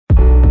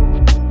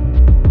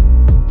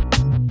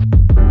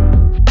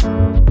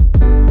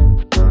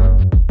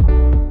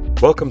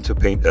Welcome to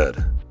Paint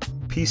Ed.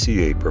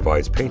 PCA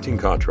provides painting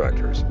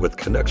contractors with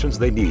connections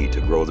they need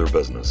to grow their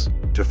business.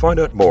 To find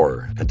out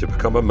more and to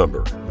become a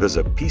member,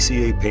 visit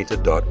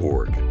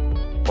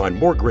pcapainted.org. Find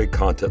more great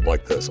content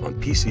like this on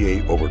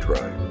PCA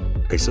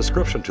Overdrive. A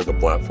subscription to the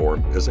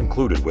platform is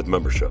included with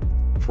membership.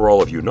 For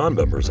all of you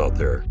non-members out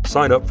there,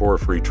 sign up for a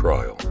free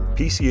trial.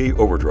 PCA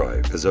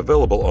Overdrive is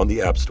available on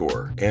the App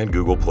Store and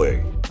Google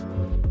Play.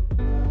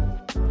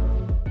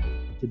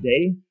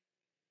 Today,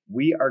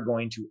 we are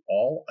going to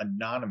all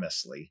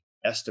anonymously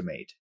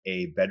estimate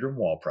a bedroom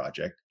wall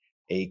project,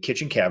 a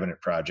kitchen cabinet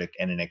project,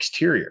 and an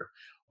exterior.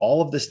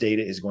 All of this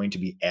data is going to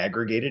be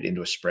aggregated into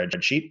a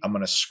spreadsheet. I'm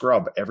going to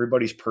scrub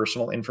everybody's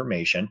personal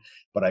information,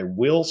 but I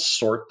will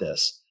sort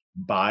this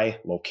by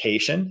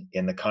location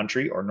in the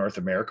country or North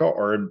America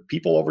or in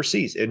people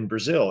overseas, in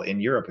Brazil,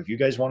 in Europe. If you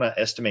guys want to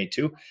estimate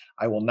too,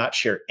 I will not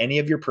share any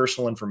of your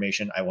personal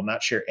information. I will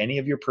not share any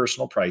of your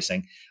personal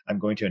pricing. I'm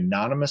going to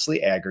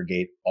anonymously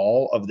aggregate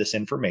all of this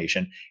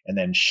information and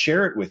then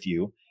share it with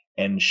you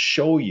and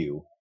show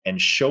you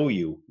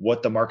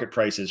what the market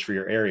price is for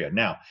your area.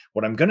 Now,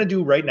 what I'm going to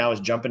do right now is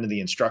jump into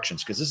the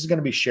instructions because this is going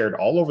to be shared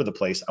all over the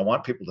place. I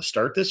want people to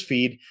start this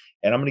feed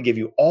and I'm going to give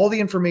you all the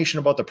information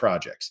about the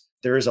projects.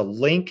 There is a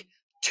link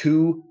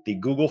to the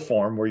Google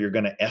form where you're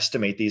going to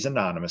estimate these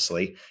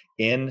anonymously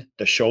in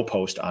the show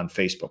post on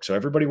Facebook. So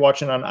everybody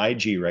watching on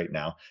IG right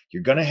now,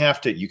 you're going to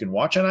have to, you can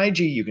watch on IG,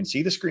 you can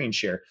see the screen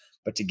share,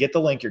 but to get the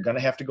link, you're going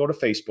to have to go to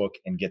Facebook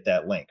and get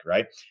that link,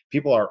 right?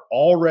 People are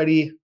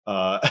already,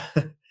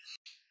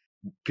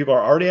 people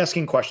are already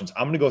asking questions.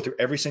 I'm going to go through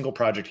every single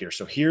project here.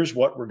 So here's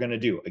what we're going to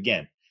do.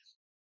 Again,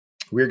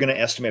 we're going to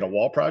estimate a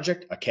wall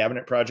project, a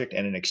cabinet project,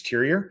 and an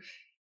exterior.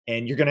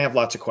 And you're going to have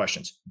lots of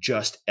questions.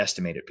 Just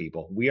estimate it,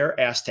 people. We are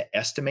asked to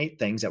estimate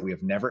things that we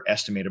have never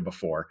estimated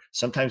before.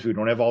 Sometimes we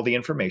don't have all the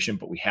information,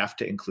 but we have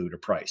to include a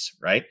price,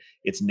 right?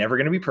 It's never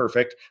going to be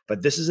perfect,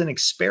 but this is an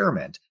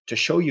experiment to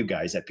show you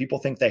guys that people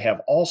think they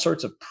have all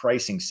sorts of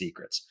pricing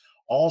secrets,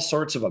 all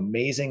sorts of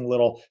amazing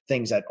little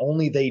things that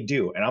only they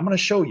do. And I'm going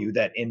to show you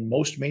that in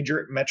most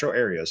major metro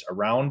areas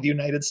around the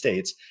United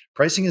States,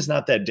 pricing is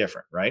not that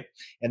different, right?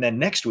 And then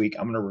next week,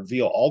 I'm going to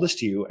reveal all this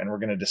to you and we're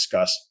going to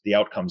discuss the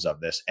outcomes of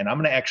this. And I'm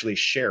going to actually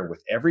share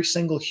with every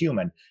single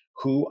human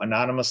who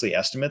anonymously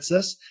estimates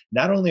this.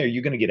 Not only are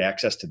you going to get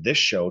access to this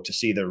show to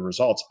see the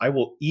results, I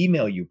will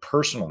email you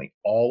personally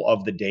all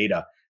of the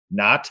data,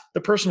 not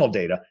the personal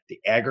data, the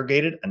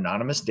aggregated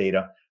anonymous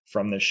data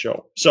from this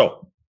show.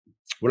 So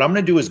what I'm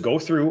going to do is go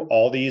through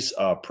all these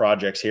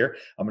projects here.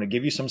 I'm going to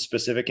give you some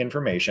specific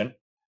information,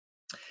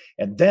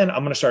 and then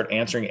I'm going to start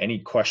answering any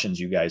questions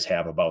you guys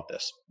have about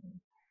this.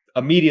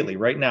 Immediately,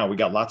 right now, we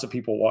got lots of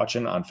people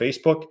watching on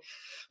Facebook,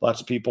 lots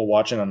of people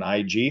watching on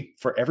IG.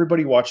 For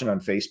everybody watching on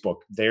Facebook,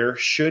 there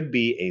should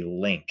be a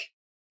link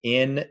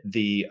in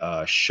the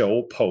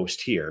show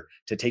post here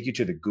to take you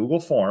to the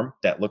Google form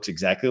that looks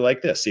exactly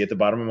like this. See at the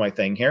bottom of my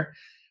thing here?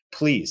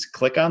 Please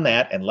click on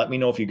that and let me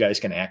know if you guys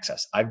can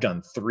access. I've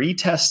done 3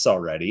 tests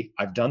already.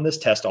 I've done this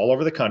test all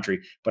over the country,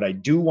 but I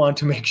do want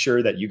to make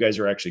sure that you guys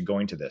are actually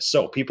going to this.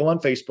 So people on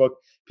Facebook,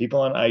 people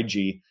on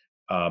IG,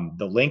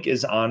 the link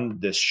is on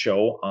this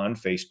show on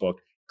Facebook.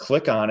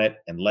 Click on it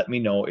and let me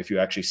know if you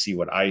actually see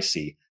what I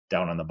see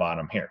down on the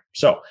bottom here.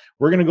 So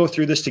we're going to go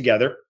through this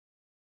together.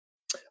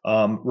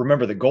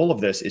 Remember, the goal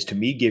of this is to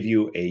me give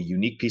you a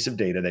unique piece of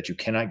data that you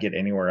cannot get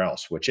anywhere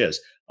else, which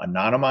is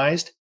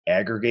anonymized,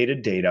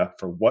 aggregated data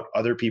for what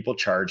other people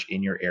charge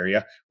in your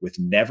area with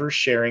never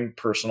sharing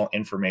personal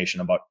information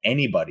about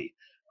anybody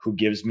who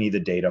gives me the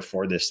data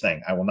for this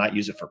thing. I will not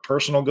use it for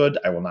personal good.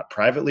 I will not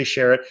privately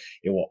share it.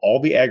 It will all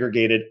be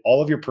aggregated.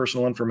 All of your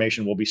personal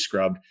information will be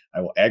scrubbed.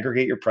 I will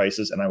aggregate your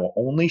prices and I will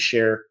only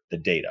share the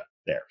data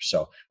there. So,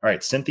 all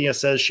right, Cynthia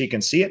says she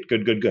can see it.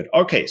 Good, good, good.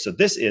 Okay, so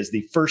this is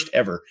the first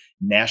ever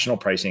national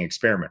pricing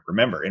experiment.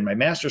 Remember, in my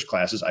master's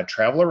classes, I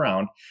travel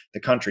around the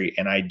country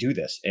and I do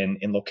this in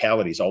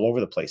localities all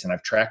over the place. And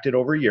I've tracked it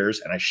over years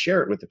and I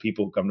share it with the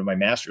people who come to my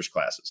master's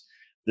classes.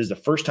 This is the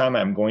first time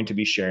I'm going to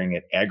be sharing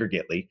it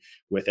aggregately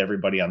with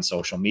everybody on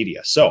social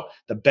media. So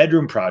the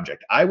bedroom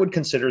project, I would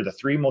consider the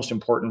 3 most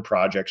important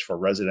projects for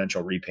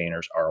residential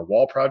repainters are a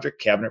wall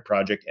project, cabinet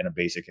project, and a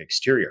basic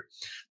exterior.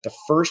 The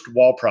first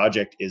wall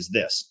project is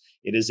this.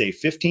 It is a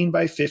 15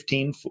 by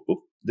 15 foot.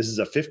 This is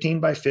a 15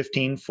 by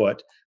 15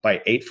 foot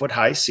by 8 foot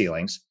high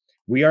ceilings.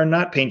 We are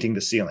not painting the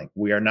ceiling.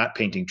 We are not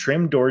painting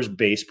trim, doors,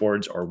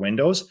 baseboards, or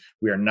windows.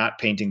 We are not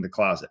painting the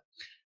closet.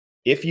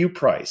 If you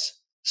price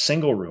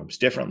single rooms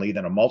differently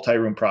than a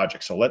multi-room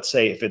project. So let's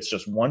say if it's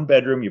just 1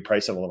 bedroom, you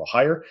price it a little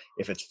higher.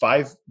 If it's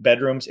 5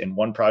 bedrooms in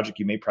one project,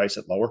 you may price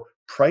it lower.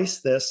 Price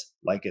this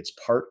like it's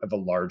part of a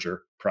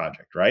larger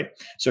project, right?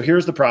 So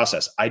here's the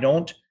process. I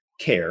don't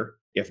care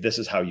if this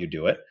is how you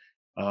do it.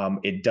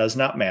 It does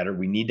not matter.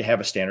 We need to have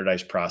a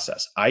standardized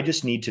process. I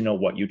just need to know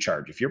what you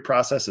charge. If your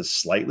process is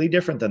slightly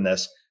different than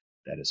this,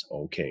 that is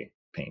okay,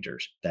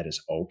 painters. That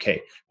is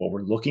okay. What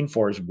we're looking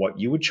for is what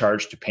you would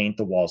charge to paint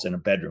the walls in a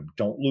bedroom.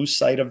 Don't lose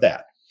sight of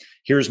that.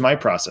 Here's my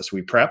process.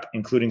 We prep,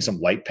 including some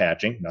light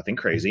patching, nothing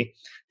crazy,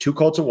 2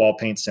 coats of wall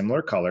paint,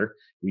 similar color.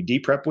 we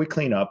deprep, we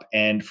clean up.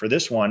 And for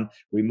this one,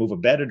 we move a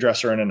bed, a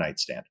dresser, and a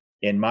nightstand.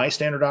 In my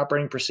standard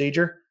operating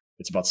procedure,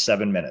 it's about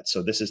 7 minutes.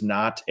 So this is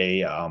not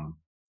a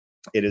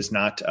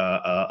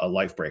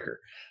life breaker.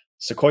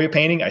 Sequoia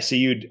painting, I see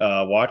you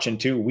watching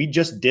too. We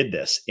just did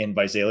this in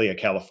Visalia,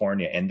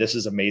 California, and this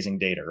is amazing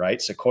data,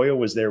 right? Sequoia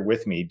was there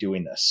with me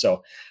doing this.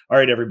 So, all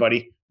right,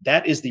 everybody,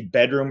 that is the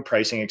bedroom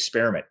pricing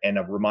experiment. And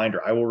a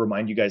reminder, I will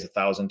remind you guys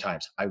 1,000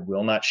 times, I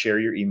will not share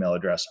your email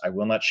address. I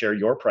will not share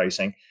your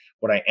pricing.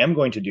 What I am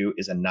going to do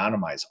is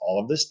anonymize all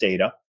of this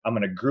data. I'm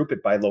going to group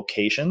it by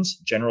locations,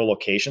 general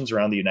locations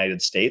around the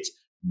United States.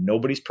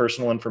 Nobody's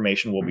personal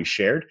information will be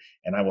shared,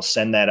 and I will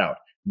send that out.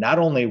 Not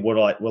only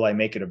will I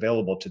make it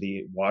available to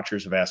the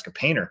watchers of Ask a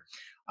Painter,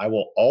 I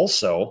will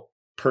also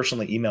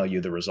personally email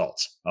you the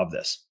results of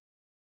this.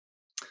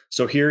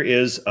 So here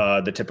is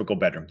the typical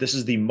bedroom. This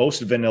is the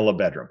most vanilla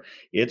bedroom.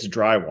 It's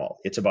drywall.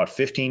 It's about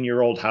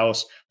 15-year-old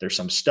house. There's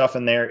some stuff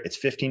in there. It's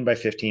 15 by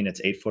 15.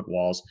 It's 8-foot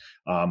walls.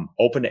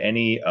 Open to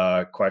any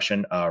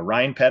question.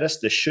 Ryan Pettis,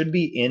 this should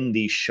be in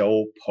the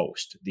show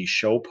post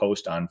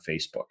on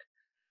Facebook.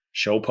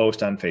 Show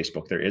post on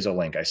Facebook. There is a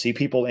link. I see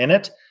people in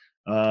it.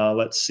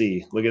 Let's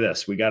see. Look at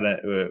this. We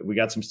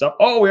got some stuff.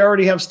 Oh, we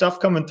already have stuff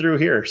coming through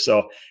here.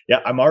 So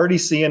yeah, I'm already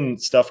seeing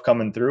stuff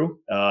coming through.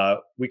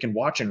 We can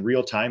watch in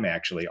real time,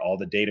 actually, all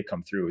the data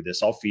come through.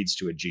 This all feeds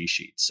to a G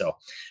sheet. So,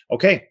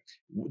 okay.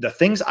 The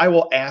things I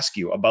will ask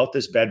you about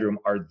this bedroom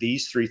are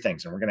these 3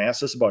 things. And we're going to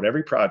ask this about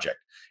every project,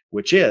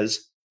 which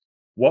is,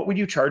 what would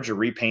you charge to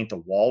repaint the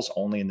walls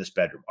only in this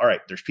bedroom? All right,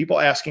 there's people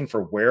asking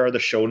for where are the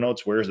show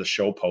notes? Where is the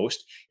show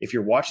post? If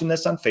you're watching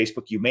this on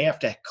Facebook, you may have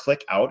to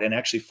click out and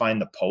actually find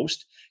the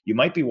post. You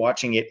might be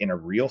watching it in a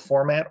reel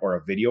format or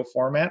a video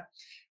format.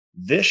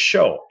 This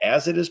show,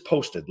 as it is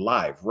posted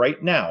live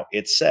right now,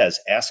 it says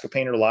Ask a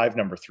Painter Live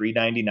number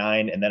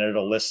 399, and then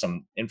it'll list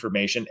some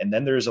information, and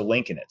then there's a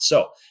link in it.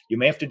 So you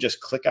may have to just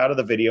click out of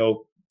the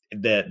video.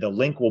 The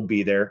link will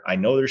be there. I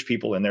know there's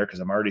people in there because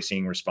I'm already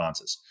seeing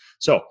responses.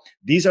 So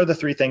these are the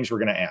 3 things we're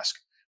going to ask.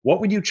 What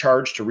would you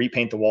charge to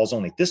repaint the walls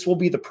only? This will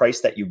be the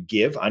price that you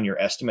give on your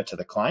estimate to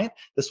the client.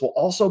 This will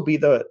also be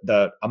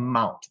the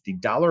amount, the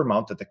dollar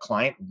amount that the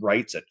client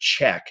writes a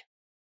check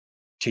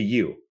to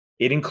you.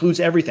 It includes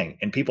everything.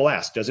 And people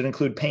ask, does it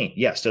include paint?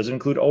 Yes. Does it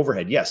include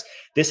overhead? Yes.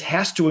 This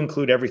has to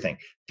include everything.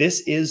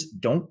 This is,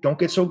 don't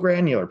get so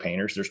granular,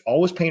 painters. There's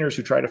always painters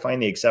who try to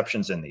find the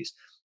exceptions in these.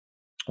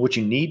 What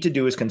you need to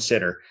do is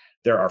consider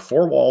there are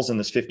 4 walls in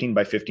this 15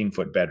 by 15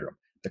 foot bedroom.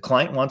 The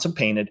client wants them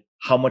painted.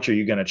 How much are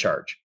you going to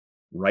charge?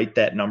 Write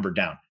that number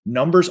down.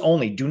 Numbers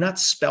only. Do not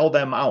spell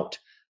them out.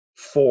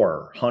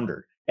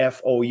 400,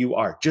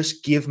 FOUR.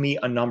 Just give me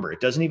a number.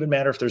 It doesn't even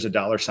matter if there's a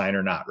dollar sign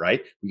or not,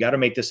 right? We got to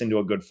make this into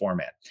a good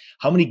format.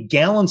 How many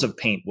gallons of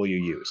paint will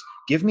you use?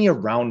 Give me a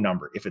round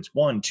number. If it's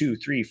 1, 2,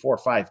 3, 4,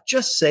 5,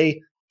 just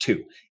say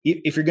 2.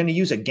 If you're going to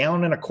use a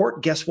gallon and a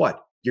quart, guess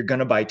what? You're going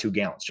to buy 2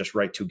 gallons. Just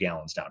write 2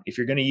 gallons down. If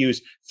you're going to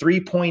use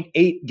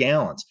 3.8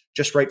 gallons,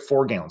 just write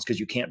 4 gallons because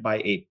you can't buy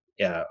a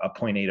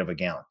 0.8 of a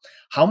gallon.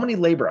 How many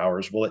labor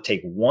hours will it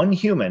take one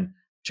human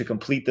to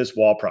complete this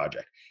wall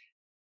project?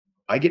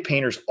 I get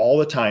painters all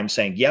the time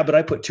saying, yeah, but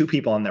I put 2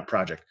 people on that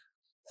project.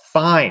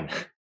 Fine.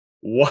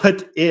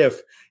 What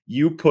if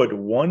you put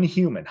 1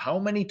 human? How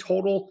many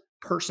total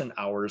person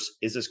hours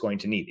is this going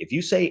to need? If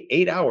you say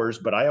 8 hours,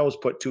 but I always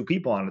put 2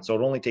 people on it, so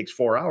it only takes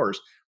 4 hours,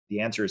 the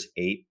answer is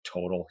 8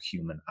 total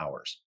human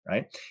hours,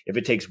 right? If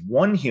it takes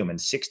 1 human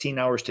 16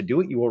 hours to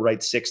do it, you will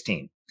write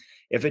 16.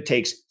 If it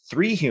takes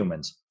 3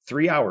 humans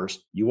 3 hours,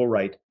 you will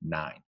write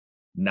 9.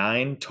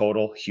 9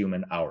 total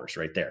human hours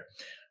right there.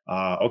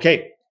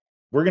 Okay,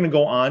 we're going to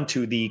go on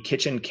to the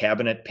kitchen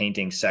cabinet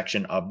painting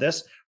section of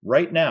this.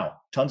 Right now,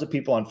 tons of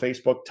people on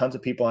Facebook, tons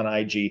of people on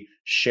IG,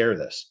 share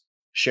this.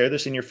 Share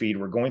this in your feed.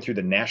 We're going through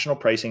the national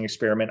pricing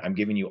experiment. I'm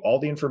giving you all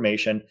the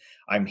information.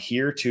 I'm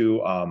here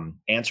to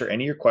answer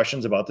any of your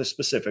questions about this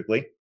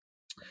specifically.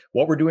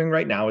 What we're doing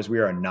right now is we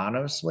are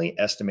anonymously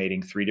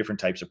estimating 3 different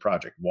types of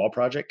project: wall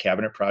project,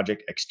 cabinet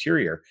project,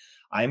 exterior.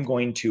 I'm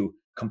going to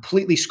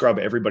completely scrub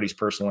everybody's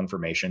personal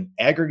information,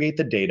 aggregate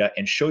the data,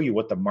 and show you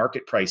what the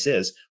market price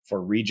is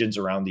for regions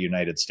around the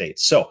United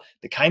States. So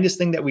the kindest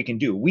thing that we can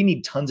do, we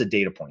need tons of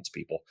data points,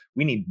 people.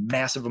 We need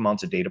massive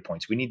amounts of data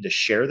points. We need to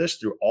share this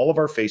through all of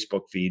our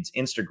Facebook feeds,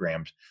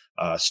 Instagrams,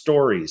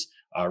 stories,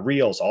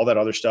 reels, all that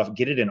other stuff.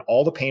 Get it in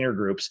all the painter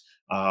groups.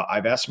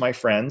 I've asked my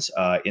friends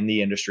in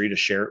the industry to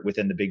share it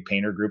within the big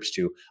painter groups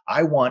too.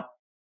 I want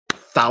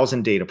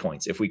 1,000 data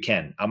points if we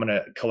can. I'm going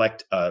to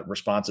collect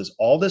responses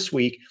all this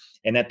week.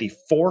 And at the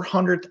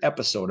 400th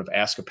episode of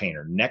Ask a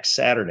Painter next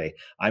Saturday,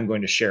 I'm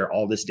going to share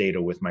all this data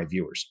with my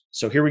viewers.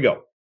 So here we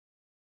go.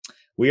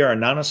 We are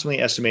anonymously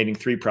estimating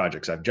 3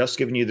 projects. I've just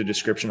given you the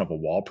description of a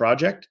wall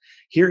project.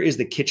 Here is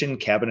the kitchen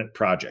cabinet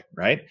project,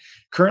 right?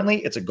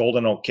 Currently, it's a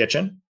golden oak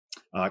kitchen.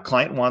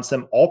 Client wants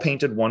them all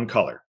painted one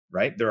color.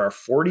 right? There are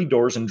 40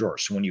 doors and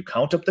drawers. So when you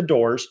count up the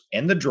doors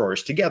and the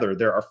drawers together,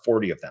 there are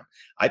 40 of them.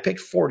 I picked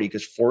 40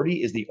 because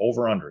 40 is the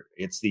over-under.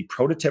 It's the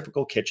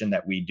prototypical kitchen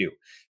that we do.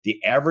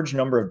 The average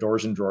number of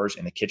doors and drawers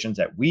in the kitchens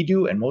that we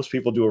do and most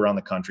people do around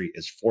the country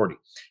is 40.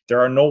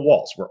 There are no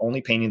walls. We're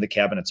only painting the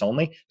cabinets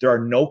only. There are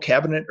no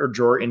cabinet or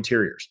drawer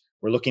interiors.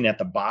 We're looking at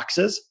the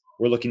boxes.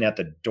 We're looking at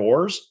the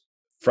doors,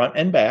 front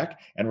and back,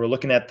 and we're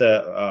looking at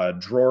the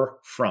drawer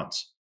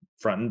fronts,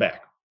 front and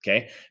back.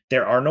 Okay.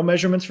 There are no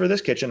measurements for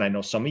this kitchen. I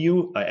know some of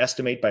you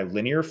estimate by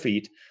linear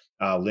feet,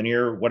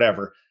 linear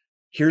whatever.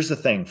 Here's the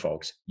thing,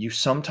 folks. You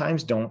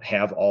sometimes don't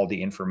have all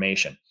the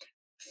information.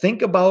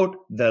 Think about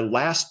the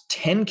last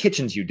 10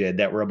 kitchens you did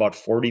that were about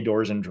 40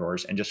 doors and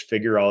drawers and just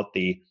figure out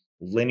the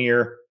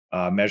linear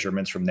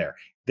measurements from there.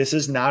 This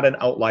is not an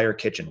outlier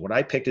kitchen. What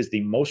I picked is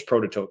the most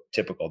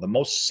prototypical, the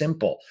most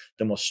simple,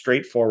 the most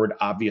straightforward,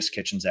 obvious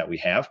kitchens that we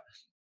have.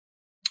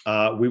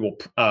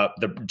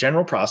 The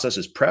general process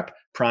is prep,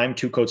 prime,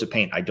 2 coats of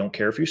paint. I don't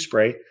care if you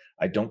spray.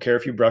 I don't care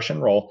if you brush and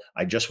roll.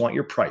 I just want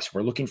your price.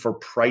 We're looking for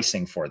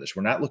pricing for this.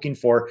 We're not looking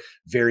for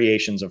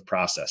variations of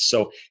process.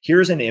 So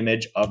here's an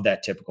image of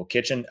that typical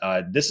kitchen.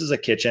 This is a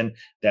kitchen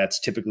that's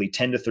typically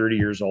 10 to 30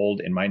 years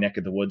old in my neck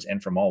of the woods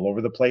and from all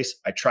over the place.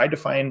 I tried to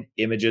find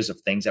images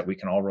of things that we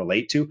can all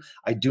relate to.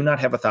 I do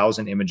not have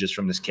 1,000 images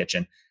from this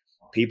kitchen.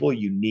 People,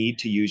 you need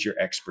to use your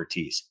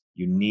expertise.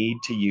 You need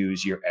to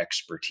use your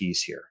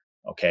expertise here.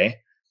 Okay.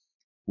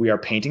 We are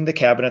painting the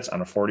cabinets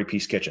on a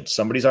 40-piece kitchen.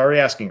 Somebody's already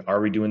asking, are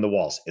we doing the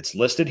walls? It's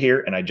listed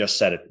here, and I just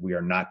said it. We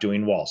are not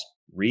doing walls.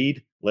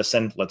 Read,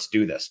 listen, let's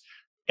do this.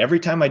 Every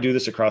time I do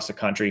this across the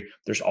country,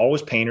 there's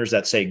always painters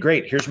that say,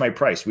 great, here's my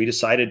price. We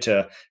decided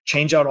to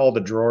change out all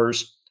the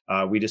drawers.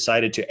 We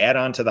decided to add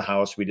on to the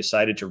house. We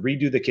decided to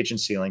redo the kitchen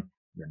ceiling.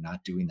 We're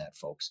not doing that,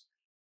 folks.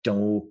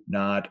 Do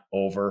not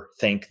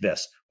overthink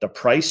this. The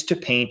price to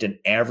paint an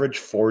average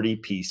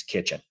 40-piece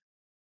kitchen,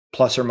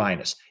 plus or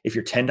minus. If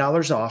you're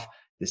 $10 off,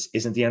 this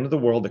isn't the end of the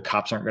world. The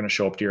cops aren't going to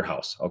show up to your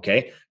house.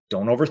 Okay.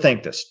 Don't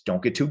overthink this.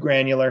 Don't get too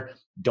granular.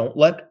 Don't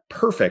let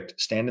perfect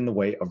stand in the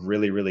way of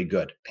really, really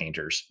good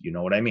painters. You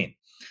know what I mean?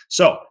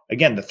 So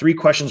again, the 3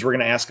 questions we're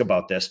going to ask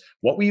about this.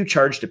 What will you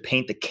charge to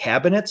paint the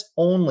cabinets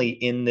only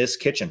in this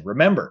kitchen?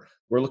 Remember,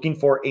 we're looking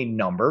for a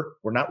number.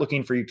 We're not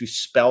looking for you to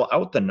spell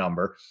out the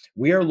number.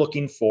 We are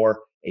looking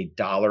for a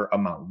dollar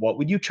amount. What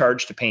would you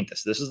charge to paint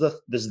this? This is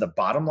the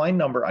bottom line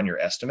number on your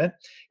estimate.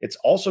 It's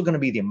also going to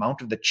be the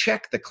amount of the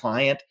check the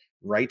client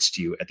writes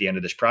to you at the end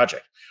of this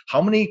project.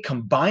 How many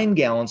combined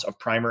gallons of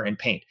primer and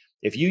paint?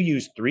 If you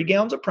use 3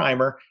 gallons of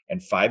primer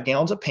and 5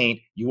 gallons of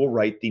paint, you will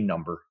write the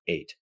number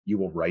 8. You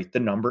will write the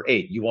number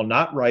 8. You will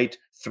not write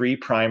 3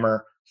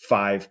 primer,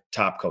 5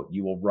 top coat.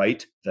 You will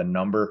write the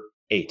number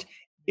 8.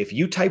 If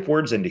you type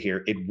words into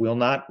here, it will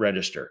not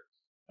register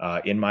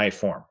in my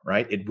form,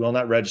 right? It will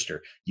not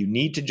register. You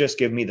need to just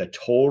give me the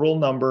total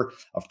number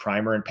of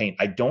primer and paint.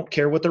 I don't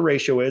care what the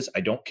ratio is.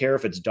 I don't care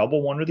if it's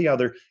double one or the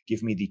other.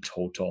 Give me the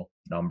total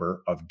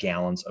number of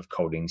gallons of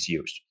coatings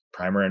used,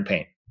 primer and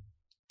paint.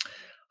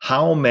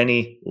 How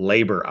many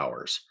labor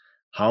hours?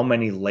 How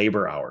many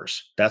labor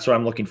hours? That's what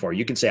I'm looking for.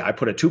 You can say, I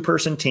put a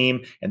 2-person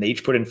team and they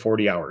each put in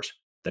 40 hours.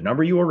 The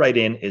number you will write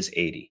in is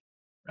 80.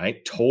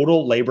 Right?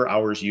 Total labor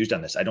hours used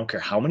on this. I don't care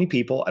how many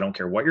people, I don't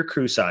care what your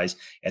crew size.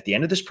 At the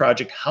end of this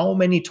project, how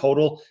many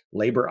total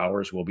labor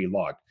hours will be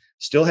logged?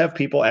 Still have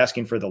people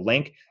asking for the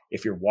link.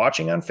 If you're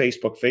watching on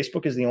Facebook,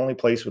 Facebook is the only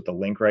place with the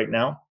link right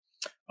now.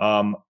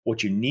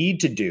 What you need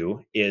to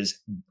do is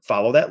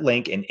follow that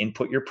link and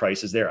input your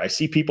prices there. I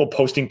see people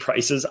posting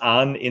prices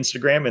on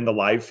Instagram in the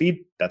live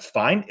feed. That's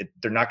fine.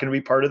 They're not going to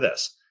be part of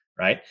this.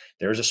 Right?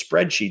 There's a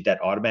spreadsheet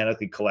that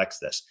automatically collects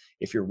this.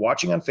 If you're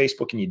watching on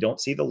Facebook and you don't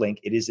see the link,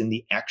 it is in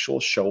the actual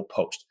show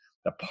post.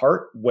 The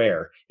part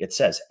where it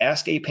says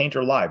Ask a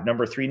Painter Live,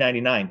 number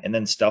 399, and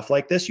then stuff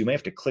like this, you may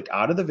have to click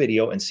out of the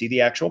video and see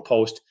the actual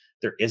post.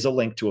 There is a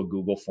link to a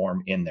Google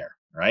form in there,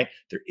 right?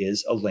 There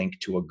is a link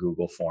to a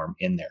Google form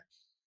in there.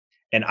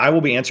 And I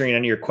will be answering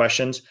any of your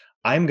questions.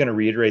 I'm going to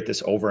reiterate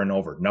this over and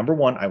over. Number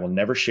 1, I will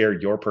never share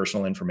your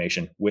personal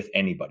information with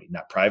anybody,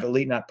 not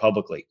privately, not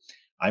publicly.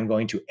 I'm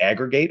going to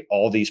aggregate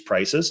all these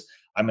prices.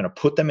 I'm going to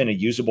put them in a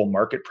usable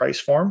market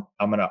price form.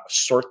 I'm going to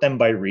sort them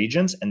by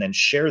regions and then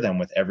share them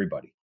with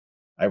everybody.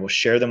 I will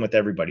share them with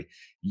everybody.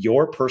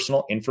 Your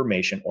personal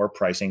information or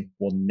pricing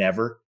will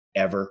never,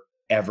 ever,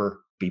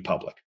 ever be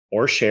public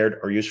or shared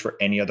or used for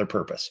any other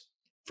purpose.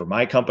 For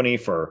my company,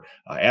 for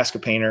Ask a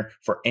Painter,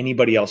 for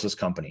anybody else's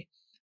company.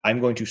 I'm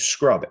going to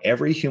scrub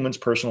every human's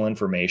personal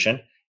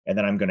information, and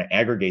then I'm going to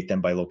aggregate them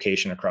by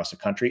location across the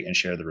country and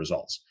share the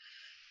results.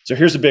 So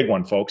here's a big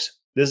one, folks.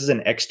 This is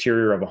an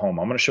exterior of a home.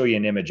 I'm going to show you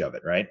an image of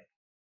it, right?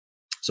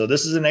 So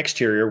this is an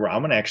exterior where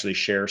I'm going to actually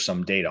share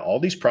some data. All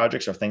these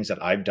projects are things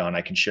that I've done.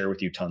 I can share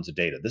with you tons of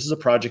data. This is a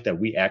project that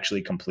we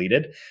actually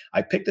completed.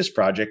 I picked this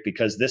project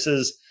because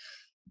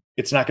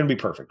it's not going to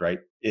be perfect, right?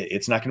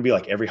 It's not going to be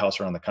like every house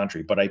around the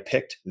country, but I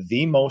picked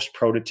the most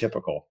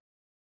prototypical,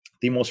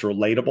 the most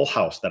relatable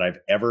house that I've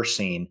ever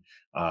seen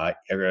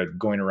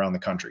going around the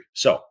country.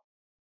 So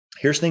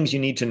Here's things you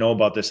need to know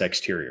about this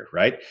exterior,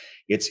 right?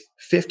 It's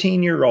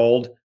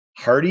 15-year-old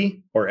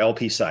Hardie or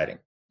LP siding.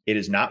 It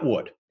is not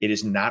wood. It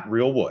is not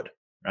real wood,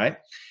 right?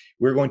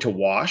 We're going to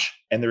wash,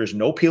 and there is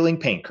no peeling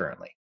paint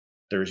currently.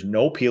 There is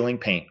no peeling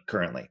paint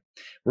currently.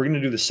 We're going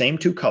to do the same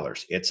two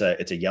colors. It's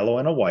a yellow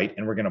and a white,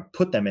 and we're going to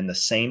put them in the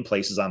same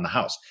places on the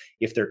house.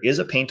 If there is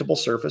a paintable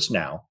surface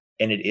now,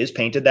 and it is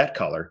painted that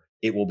color,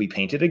 it will be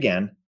painted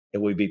again. It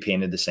will be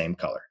painted the same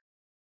color.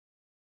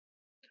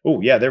 Oh,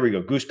 yeah, there we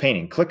go. Goose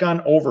painting. Click on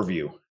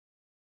overview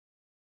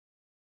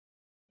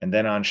and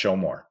then on show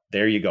more.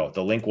 There you go.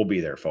 The link will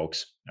be there,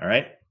 folks. All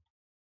right.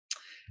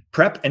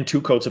 Prep and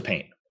 2 coats of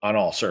paint on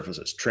all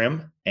surfaces,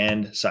 trim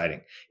and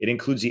siding. It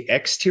includes the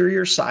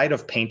exterior side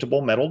of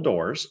paintable metal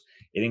doors.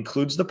 It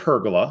includes the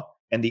pergola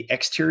and the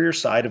exterior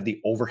side of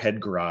the overhead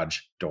garage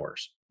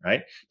doors,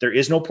 right? There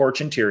is no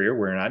porch interior.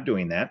 We're not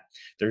doing that.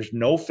 There's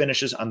no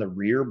finishes on the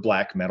rear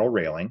black metal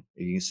railing.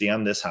 You can see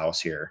on this house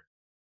here,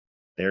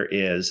 there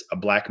is a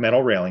black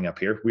metal railing up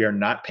here. We are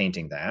not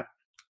painting that.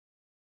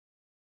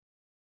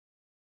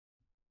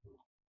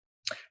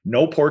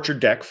 No porch or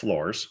deck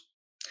floors.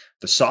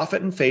 The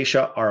soffit and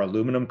fascia are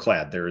aluminum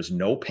clad. There is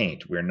no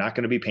paint. We're not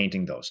going to be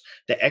painting those.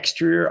 The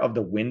exterior of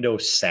the window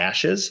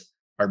sashes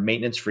are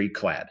maintenance-free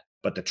clad,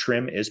 but the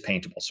trim is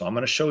paintable. So I'm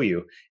going to show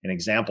you an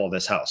example of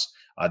this house.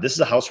 This is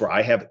a house where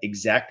I have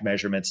exact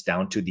measurements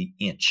down to the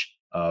inch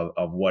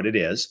of what it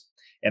is.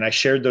 And I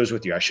shared those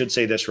with you. I should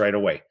say this right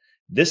away.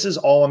 This is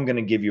all I'm going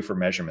to give you for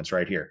measurements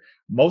right here.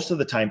 Most of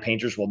the time,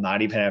 painters will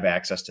not even have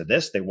access to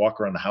this. They walk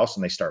around the house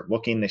and they start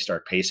looking, they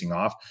start pacing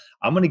off.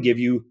 I'm going to give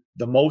you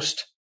the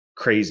most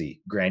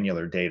crazy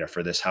granular data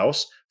for this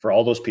house for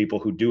all those people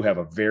who do have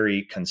a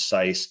very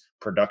concise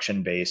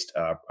production-based,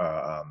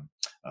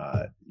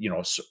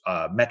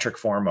 metric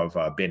form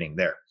of bidding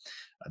there.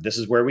 This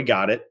is where we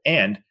got it.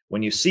 And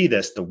when you see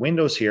this, the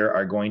windows here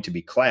are going to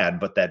be clad,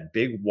 but that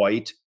big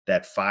white,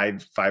 that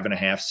 5.5,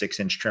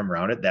 6-inch trim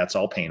around it, that's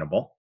all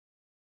paintable.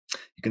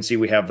 You can see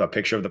we have a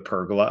picture of the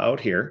pergola out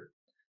here.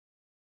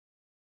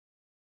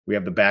 We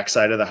have the back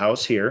side of the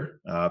house here,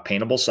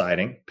 paintable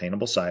siding.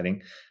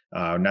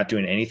 Not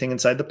doing anything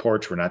inside the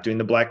porch. We're not doing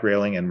the black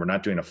railing, and we're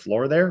not doing a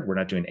floor there. We're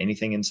not doing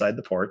anything inside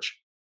the porch.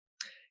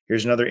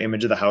 Here's another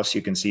image of the house.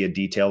 You can see a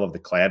detail of the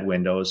clad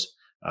windows,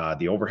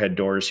 the overhead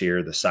doors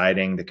here, the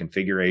siding, the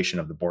configuration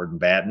of the board and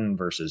batten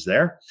versus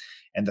there.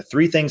 And the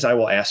 3 things I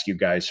will ask you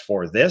guys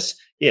for this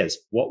is,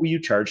 what will you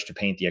charge to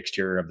paint the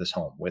exterior of this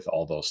home with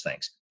all those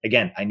things?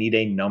 Again, I need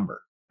a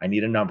number. I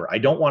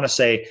don't want to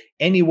say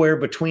anywhere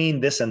between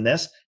this and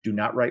this. Do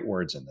not write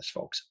words in this,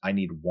 folks. I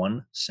need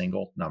one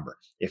single number.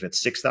 If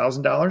it's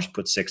 $6,000,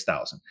 put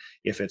 6,000.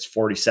 If it's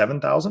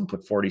 47,000,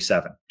 put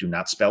 47. Do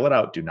not spell it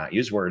out. Do not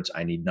use words.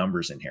 I need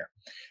numbers in here.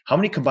 How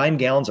many combined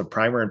gallons of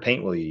primer and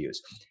paint will you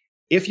use?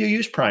 If you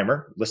use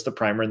primer, list the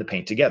primer and the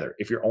paint together.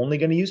 If you're only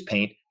going to use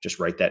paint, just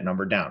write that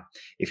number down.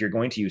 If you're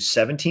going to use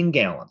 17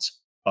 gallons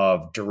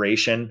of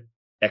duration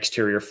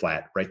exterior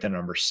flat, write the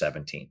number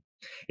 17.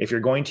 If you're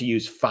going to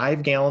use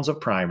 5 gallons of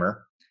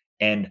primer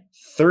and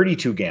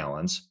 32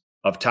 gallons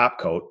of top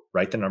coat,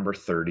 write the number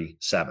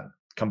 37.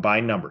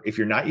 Combined number. If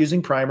you're not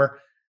using primer,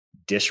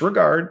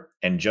 disregard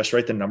and just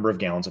write the number of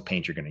gallons of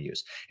paint you're going to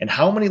use. And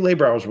how many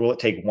labor hours will it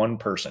take one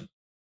person?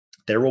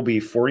 There will be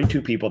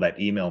 42 people that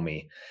email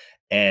me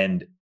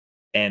and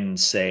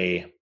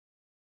say,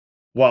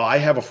 well, I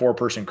have a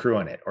 4-person crew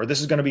on it, or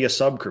this is going to be a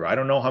sub crew. I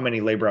don't know how many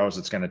labor hours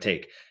it's going to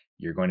take.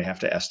 You're going to have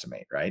to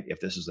estimate, right?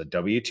 If this is a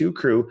W-2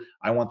 crew,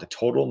 I want the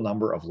total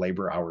number of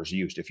labor hours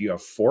used. If you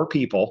have 4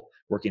 people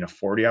working a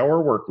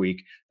 40-hour work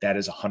week, that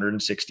is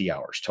 160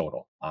 hours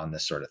total on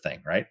this sort of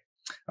thing, right?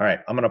 All right,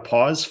 I'm going to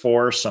pause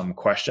for some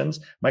questions.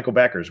 Michael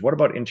Backers, what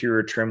about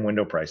interior trim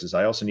window prices?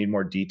 I also need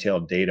more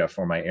detailed data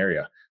for my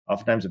area.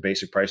 Oftentimes the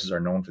basic prices are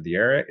known for the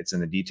area. It's in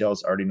the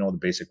details. I already know the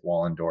basic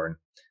wall and door.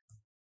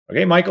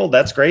 Okay, Michael,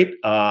 that's great.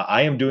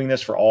 I am doing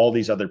this for all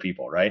these other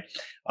people, right?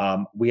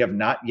 We have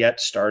not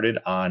yet started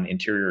on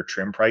interior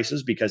trim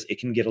prices because it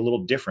can get a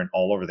little different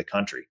all over the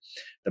country.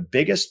 The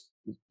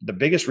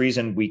biggest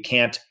reason we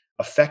can't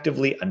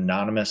effectively,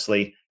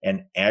 anonymously,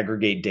 and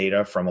aggregate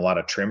data from a lot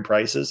of trim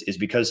prices is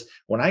because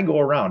when I go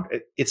around,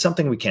 it's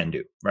something we can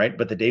do, right?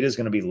 But the data is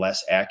going to be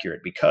less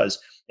accurate because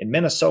in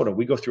Minnesota,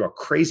 we go through a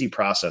crazy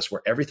process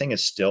where everything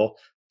is still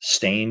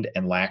stained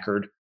and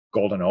lacquered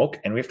golden oak,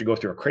 and we have to go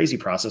through a crazy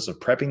process of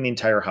prepping the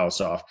entire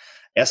house off,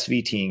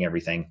 SVTing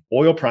everything,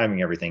 oil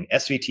priming everything,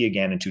 SVT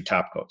again, and 2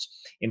 top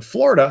coats. In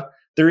Florida,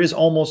 there is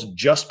almost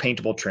just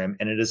paintable trim,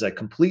 and it is a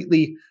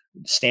completely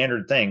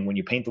standard thing when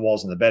you paint the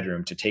walls in the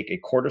bedroom to take a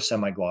quart of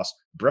semi-gloss,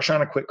 brush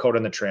on a quick coat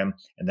on the trim,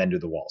 and then do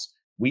the walls.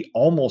 We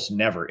almost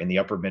never in the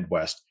upper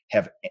Midwest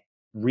have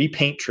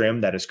repaint trim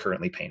that is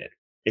currently painted.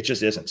 It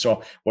just isn't.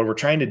 So what we're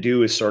trying to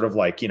do is sort of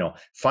like,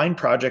 find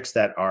projects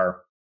that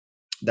are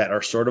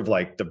sort of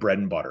like the bread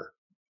and butter.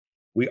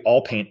 We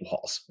all paint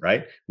walls,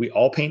 right? We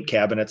all paint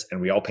cabinets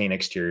and we all paint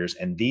exteriors.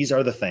 And these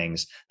are the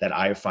things that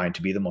I find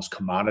to be the most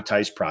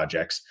commoditized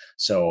projects.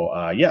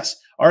 So yes.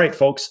 All right,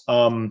 folks.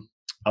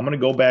 I'm going to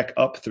go back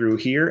up through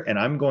here and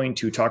I'm going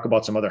to talk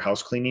about some other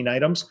house cleaning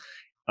items.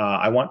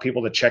 I want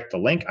people to check the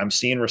link. I'm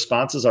seeing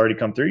responses already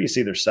come through. You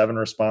see there's 7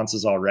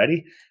 responses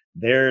already.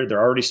 They're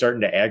already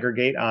starting to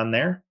aggregate on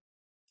there.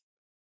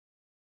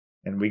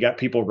 And we got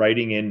people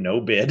writing in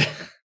no bid.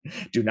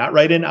 Do not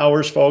write in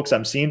hours, folks.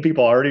 I'm seeing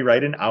people already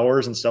write in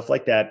hours and stuff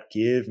like that.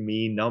 Give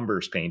me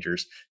numbers,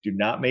 painters. Do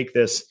not make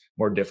this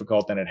more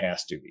difficult than it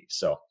has to be.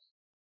 So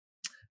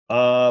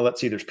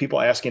let's see. There's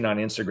people asking on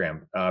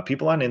Instagram.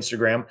 People on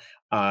Instagram,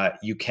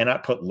 you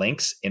cannot put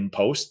links in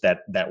posts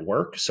that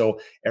work.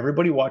 So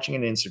everybody watching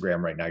on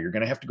Instagram right now, you're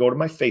going to have to go to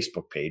my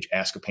Facebook page,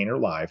 Ask a Painter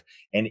Live,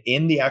 and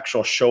in the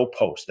actual show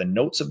post, the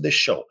notes of this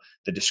show,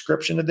 the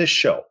description of this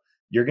show,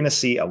 you're going to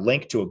see a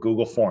link to a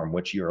Google form,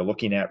 which you're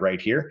looking at right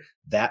here.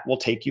 That will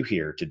take you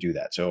here to do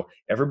that. So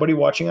everybody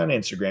watching on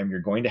Instagram, you're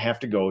going to have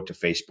to go to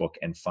Facebook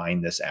and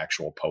find this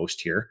actual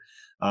post here.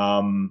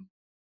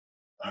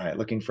 All right,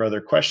 looking for other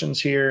questions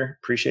here.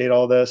 Appreciate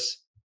all this.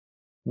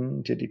 There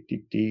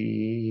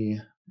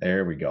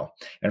we go.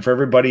 And for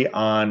everybody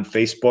on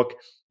Facebook,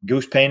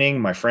 Goose Painting,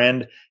 my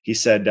friend, he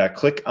said,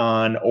 click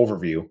on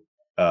overview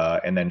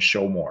and then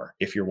show more.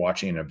 If you're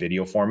watching in a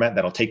video format,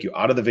 that'll take you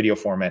out of the video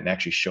format and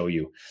actually show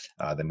you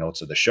the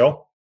notes of the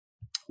show.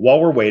 While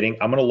we're waiting,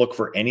 I'm going to look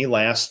for any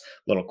last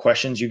little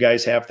questions you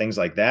guys have, things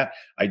like that.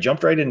 I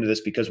jumped right into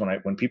this because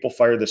when people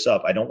fire this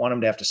up, I don't want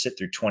them to have to sit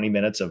through 20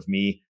 minutes of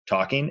me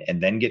talking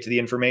and then get to the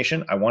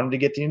information. I want them to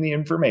get to the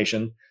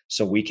information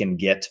so we can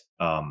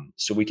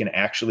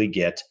actually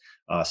get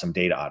some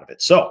data out of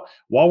it. So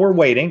while we're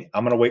waiting,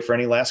 I'm going to wait for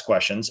any last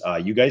questions.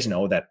 You guys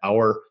know that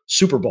our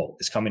Super Bowl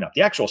is coming up.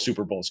 The actual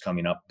Super Bowl is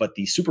coming up, but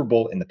the Super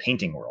Bowl in the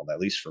painting world, at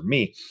least for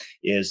me,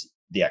 is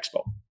the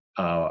Expo.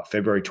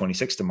 February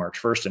 26th to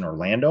March 1st in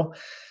Orlando.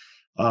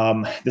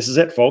 This is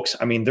it, folks.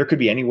 I mean, there could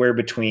be anywhere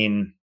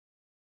between,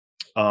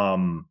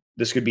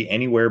 this could be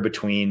anywhere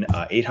between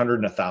 800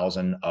 and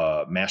 1,000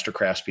 master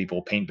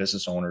craftspeople, paint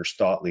business owners,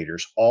 thought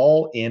leaders,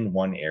 all in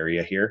one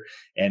area here.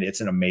 And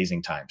it's an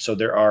amazing time. So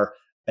there are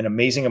an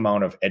amazing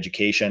amount of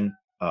education,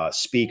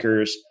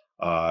 speakers.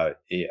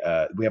 We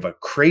have a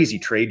crazy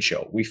trade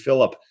show. We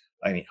fill up,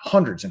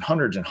 hundreds and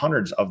hundreds and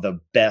hundreds of the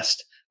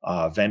best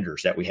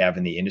vendors that we have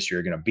in the industry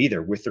are going to be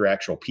there with their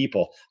actual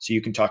people. So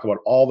you can talk about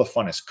all the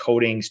funnest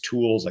coatings,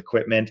 tools,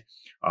 equipment,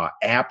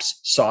 apps,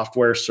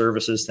 software,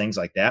 services, things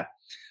like that.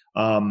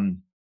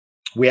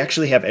 We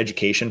actually have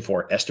education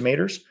for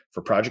estimators,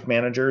 for project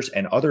managers,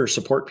 and other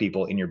support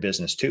people in your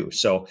business too.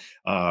 So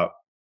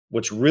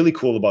what's really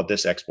cool about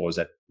this expo is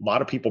that a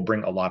lot of people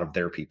bring a lot of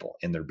their people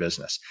in their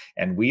business.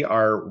 And we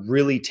are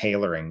really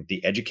tailoring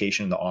the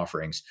education and the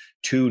offerings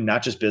to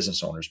not just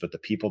business owners, but the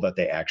people that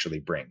they actually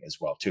bring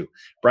as well too.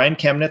 Brian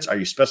Chemnitz, are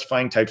you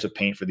specifying types of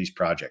paint for these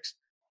projects?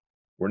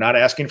 We're not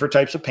asking for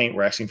types of paint.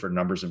 We're asking for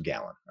numbers of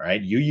gallon. All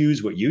right. You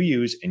use what you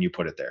use and you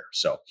put it there.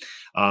 So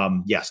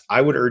yes,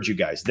 I would urge you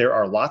guys. There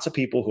are lots of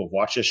people who have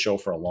watched this show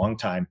for a long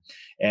time.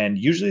 And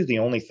usually the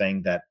only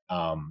thing that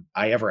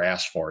I ever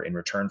ask for in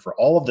return for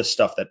all of the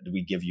stuff that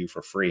we give you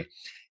for free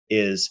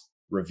is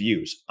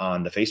reviews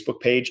on the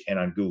Facebook page and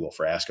on Google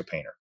for Ask a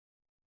Painter.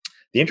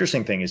 The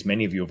interesting thing is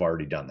many of you have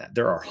already done that.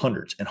 There are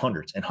hundreds and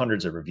hundreds and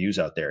hundreds of reviews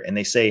out there. And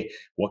they say,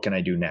 what can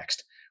I do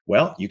next?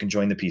 Well, you can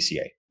join the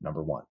PCA,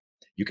 number one.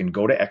 You can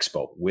go to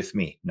Expo with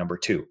me, number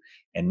two.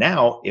 And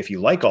now, if you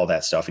like all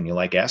that stuff and you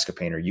like Ask a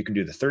Painter, you can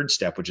do the third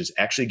step, which is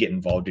actually get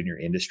involved in your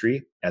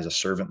industry as a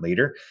servant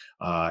leader.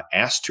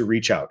 Ask to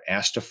reach out,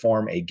 ask to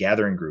form a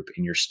gathering group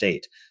in your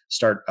state,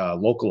 start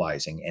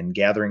localizing and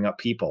gathering up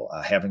people,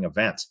 having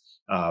events,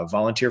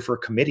 volunteer for a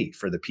committee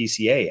for the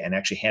PCA, and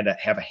actually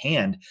have a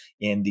hand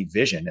in the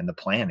vision and the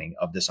planning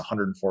of this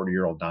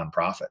 140-year-old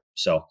nonprofit.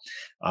 So,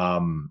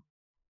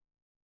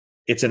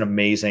 it's an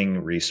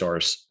amazing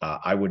resource.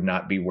 I would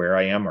not be where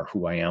I am or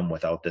who I am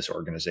without this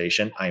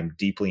organization. I am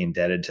deeply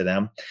indebted to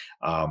them.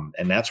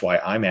 And that's why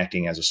I'm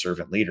acting as a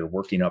servant leader,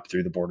 working up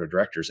through the board of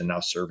directors and now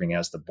serving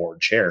as the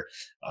board chair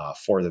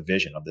for the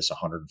vision of this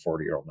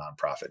 140-year-old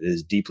nonprofit. It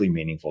is deeply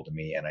meaningful to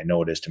me, and I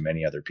know it is to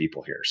many other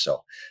people here.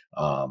 So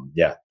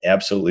yeah,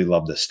 absolutely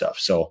love this stuff.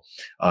 So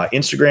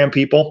Instagram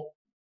people,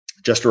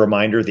 just a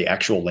reminder, the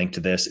actual link to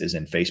this is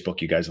in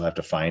Facebook. You guys will have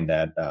to find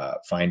out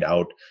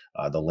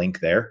the link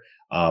there.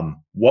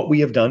 What we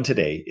have done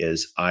today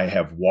is I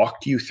have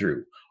walked you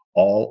through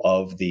all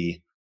of the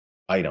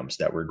items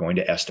that we're going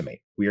to estimate.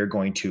 We are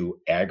going to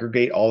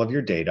aggregate all of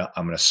your data.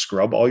 I'm going to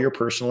scrub all your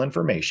personal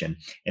information.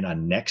 And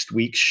on next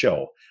week's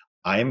show,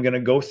 I am going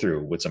to go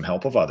through with some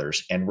help of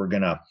others, and we're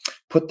going to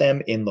put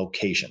them in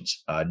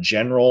locations,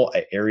 general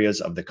areas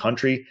of the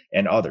country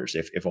and others.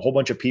 If a whole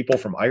bunch of people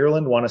from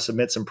Ireland want to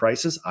submit some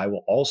prices, I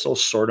will also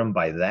sort them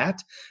by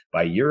that,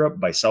 by Europe,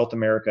 by South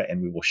America, and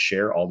we will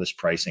share all this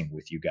pricing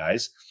with you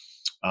guys.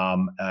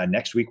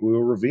 Next week, we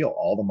will reveal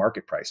all the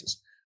market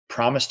prices.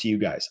 Promise to you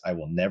guys, I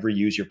will never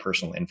use your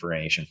personal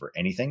information for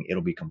anything.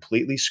 It'll be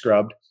completely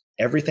scrubbed.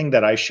 Everything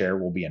that I share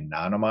will be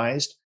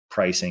anonymized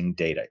pricing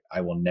data.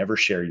 I will never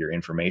share your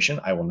information.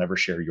 I will never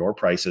share your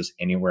prices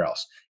anywhere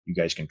else. You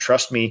guys can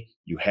trust me.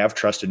 You have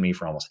trusted me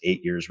for almost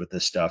 8 years with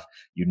this stuff.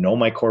 You know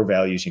my core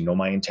values. You know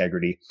my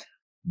integrity.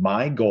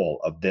 My goal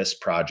of this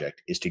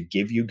project is to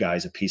give you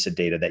guys a piece of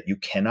data that you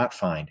cannot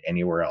find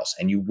anywhere else,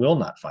 and you will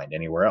not find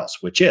anywhere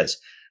else, which is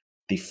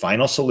the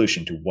final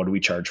solution to what do we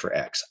charge for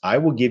X. I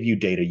will give you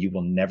data you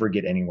will never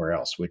get anywhere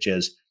else, which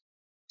is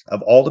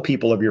of all the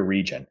people of your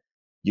region,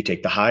 you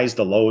take the highs,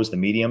 the lows, the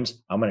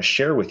mediums. I'm going to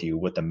share with you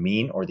what the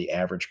mean or the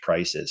average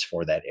price is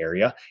for that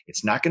area.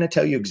 It's not going to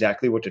tell you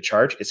exactly what to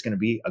charge. It's going to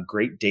be a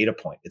great data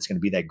point. It's going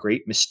to be that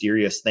great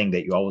mysterious thing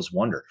that you always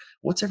wonder,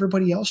 what's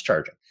everybody else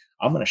charging?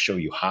 I'm going to show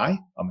you high.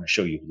 I'm going to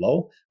show you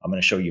low. I'm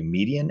going to show you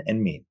median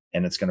and mean.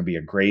 And it's going to be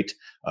a great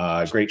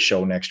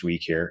show next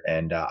week here.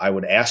 And I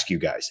would ask you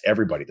guys,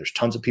 everybody, there's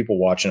tons of people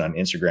watching on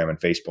Instagram and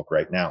Facebook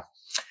right now.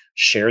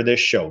 Share this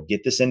show.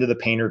 Get this into the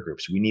painter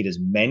groups. We need as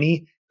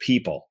many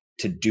people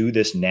to do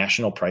this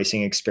national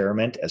pricing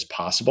experiment as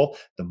possible.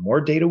 The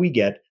more data we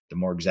get, the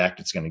more exact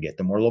it's going to get.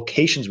 The more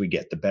locations we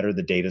get, the better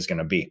the data is going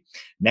to be.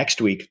 Next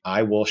week,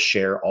 I will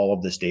share all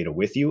of this data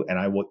with you, and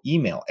I will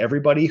email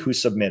everybody who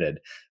submitted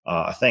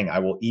a thing. I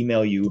will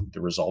email you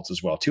the results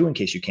as well, too, in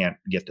case you can't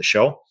get the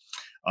show.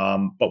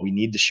 But we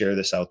need to share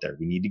this out there.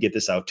 We need to get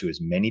this out to as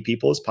many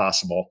people as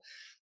possible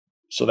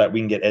so that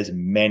we can get as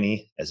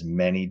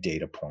many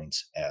data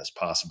points as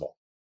possible.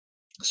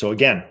 So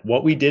again,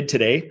 what we did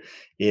today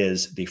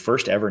is the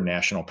first ever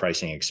national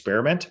pricing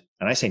experiment.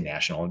 And I say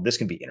national, and this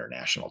can be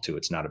international too.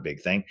 It's not a big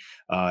thing.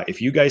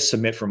 If you guys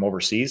submit from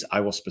overseas, I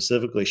will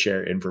specifically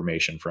share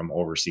information from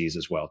overseas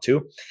as well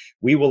too.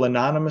 We will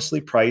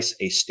anonymously price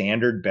a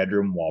standard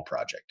bedroom wall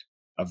project,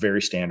 a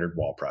very standard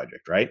wall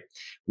project, right?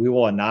 We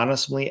will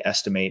anonymously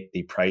estimate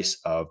the price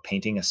of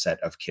painting a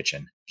set of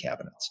kitchen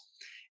cabinets.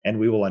 And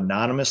we will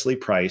anonymously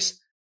price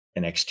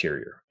an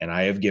exterior. And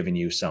I have given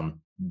you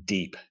some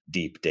deep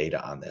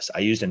data on this. I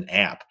used an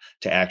app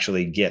to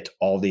actually get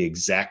all the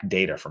exact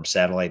data from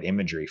satellite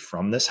imagery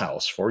from this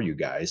house for you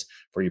guys,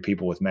 for you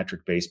people with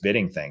metric-based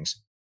bidding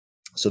things,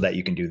 so that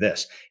you can do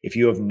this. If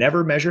you have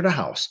never measured a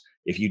house,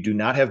 if you do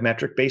not have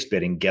metric-based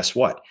bidding, guess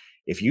what?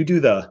 If you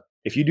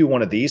do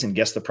one of these and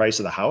guess the price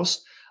of the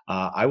house,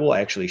 I will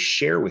actually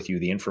share with you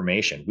the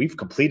information. We've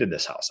completed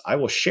this house. I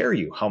will share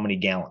you how many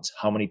gallons,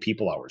 how many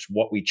people hours,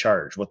 what we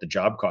charge, what the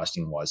job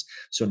costing was.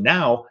 So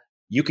now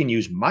you can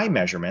use my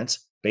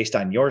measurements based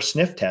on your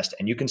sniff test,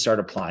 and you can start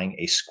applying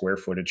a square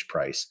footage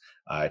price.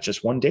 It's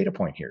just one data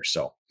point here.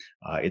 So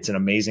it's an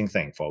amazing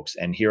thing, folks.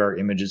 And here are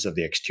images of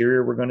the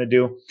exterior we're going to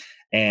do.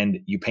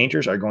 And you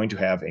painters are going to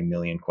have a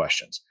million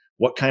questions.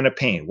 What kind of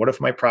paint? What if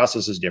my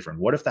process is different?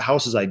 What if the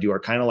houses I do are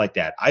kind of like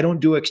that? I don't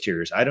do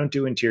exteriors. I don't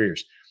do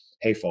interiors.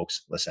 Hey,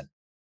 folks, listen,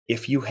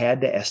 if you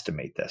had to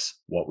estimate this,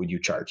 what would you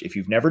charge? If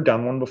you've never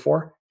done one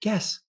before,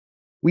 guess.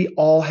 We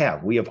all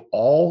have. We have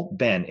all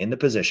been in the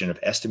position of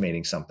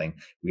estimating something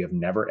we have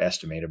never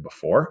estimated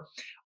before.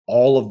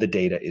 All of the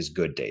data is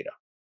good data,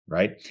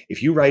 right?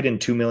 If you write in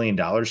 $2 million,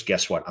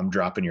 guess what? I'm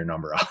dropping your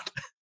number out,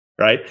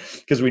 right?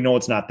 Because we know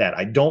it's not that.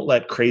 I don't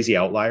let crazy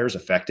outliers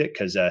affect it,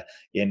 because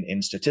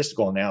in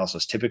statistical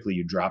analysis, typically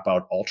you drop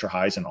out ultra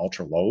highs and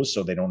ultra lows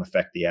so they don't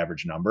affect the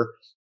average number.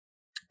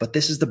 But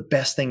this is the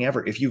best thing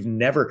ever. If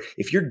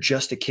you're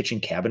just a kitchen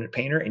cabinet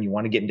painter and you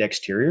want to get into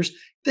exteriors,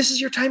 this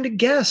is your time to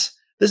guess.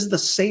 This is the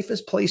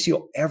safest place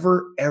you'll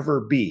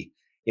ever be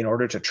in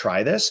order to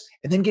try this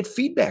and then get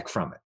feedback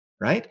from it,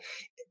 right?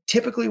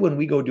 Typically, when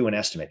we go do an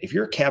estimate, if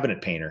you're a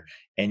cabinet painter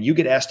and you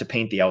get asked to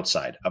paint the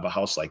outside of a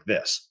house like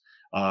this,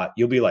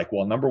 you'll be like,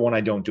 well, number one,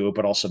 I don't do it,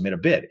 but I'll submit a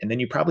bid. And then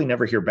you probably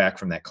never hear back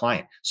from that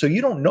client. So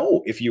you don't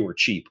know if you were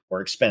cheap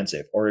or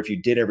expensive or if you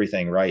did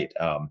everything right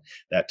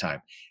that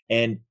time.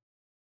 And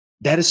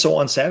that is so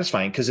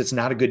unsatisfying, because it's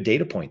not a good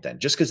data point then.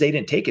 Just because they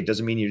didn't take it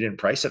doesn't mean you didn't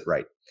price it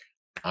right.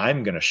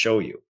 I'm going to show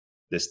you.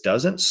 This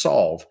doesn't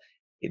solve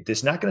it. This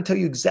is not going to tell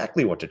you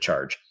exactly what to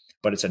charge,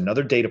 but it's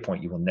another data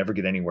point you will never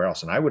get anywhere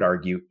else. And I would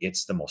argue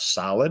it's the most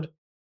solid,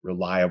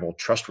 reliable,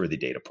 trustworthy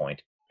data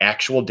point.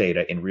 Actual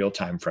data in real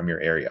time from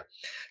your area.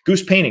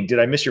 Goose Painting, did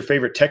I miss your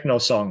favorite techno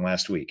song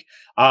last week?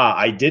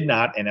 I did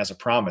not. And as a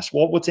promise,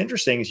 well, what's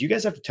interesting is you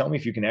guys have to tell me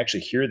if you can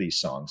actually hear these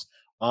songs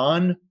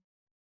on.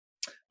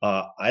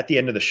 At the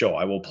end of the show,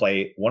 I will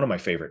play one of my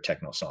favorite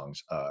techno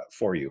songs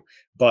for you.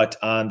 But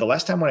on the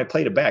last time when I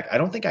played it back, I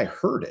don't think I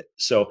heard it.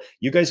 So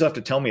you guys have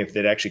to tell me if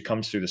it actually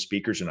comes through the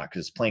speakers or not,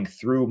 because it's playing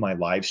through my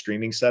live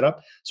streaming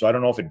setup. So I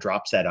don't know if it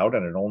drops that out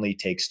and it only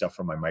takes stuff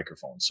from my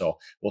microphone. So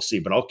we'll see.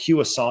 But I'll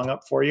cue a song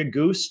up for you,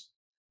 Goose.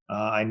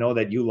 I know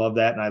that you love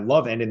that. And I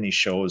love ending these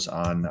shows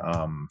on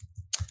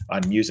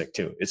music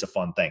too. It's a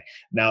fun thing.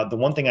 Now, the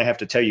one thing I have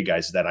to tell you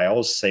guys is that I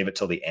always save it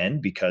till the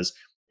end, because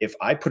if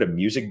I put a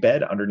music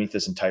bed underneath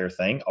this entire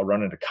thing, I'll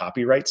run into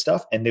copyright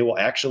stuff, and they will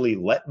actually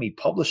let me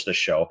publish the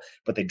show,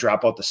 but they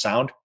drop out the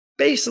sound,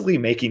 basically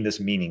making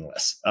this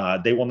meaningless.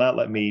 They will not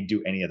let me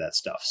do any of that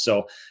stuff.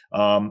 So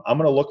I'm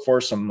going to look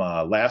for some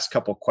last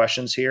couple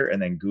questions here,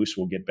 and then Goose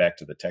will get back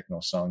to the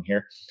techno song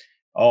here.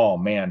 Oh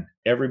man,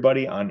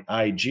 everybody on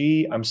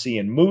IG. I'm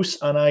seeing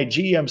Moose on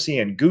IG. I'm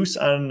seeing Goose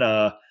on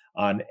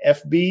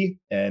FB.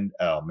 And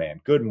oh man,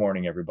 good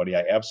morning, everybody.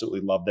 I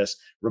absolutely love this.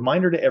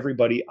 Reminder to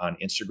everybody on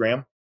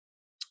Instagram.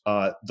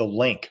 The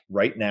link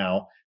right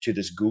now to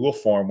this Google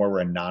form where we're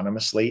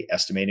anonymously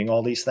estimating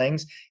all these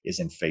things is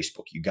in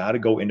Facebook. You got to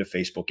go into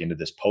Facebook into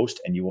this post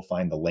and you will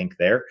find the link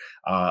there.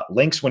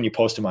 Links when you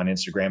post them on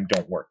Instagram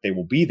don't work. They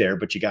will be there,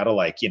 but you got to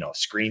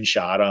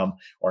screenshot them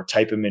or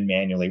type them in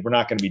manually. We're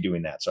not going to be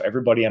doing that. So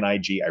everybody on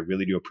IG, I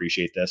really do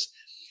appreciate this.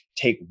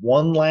 Take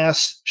one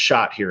last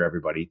shot here,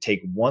 everybody.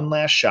 Take one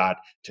last shot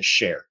to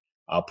share.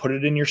 Put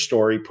it in your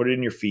story, put it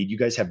in your feed. You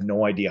guys have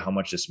no idea how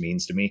much this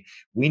means to me.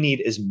 We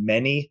need as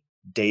many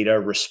data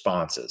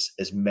responses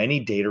as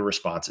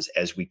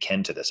we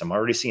can to this. I'm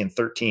already seeing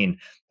 13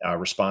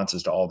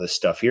 responses to all this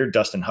stuff here.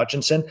 Dustin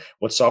Hutchinson,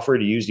 what software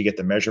to use to get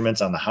the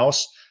measurements on the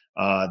house?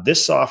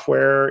 This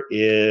software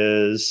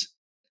is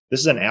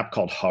an app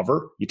called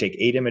Hover. You take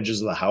 8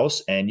 images of the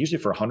house, and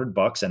usually for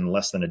 $100 and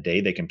less than a day,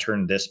 they can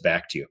turn this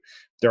back to you.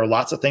 There are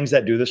lots of things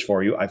that do this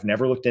for you. I've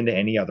never looked into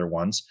any other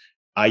ones.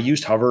 I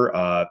used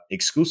Hover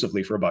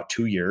exclusively for about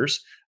 2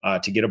 years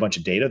to get a bunch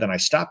of data. Then I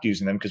stopped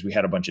using them because we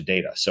had a bunch of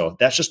data. So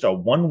that's just a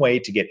one way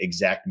to get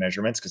exact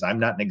measurements, because I'm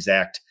not an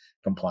exact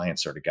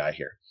compliance sort of guy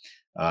here.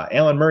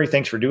 Alan Murray,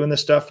 thanks for doing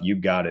this stuff. You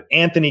got it.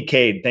 Anthony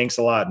Cade, thanks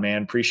a lot,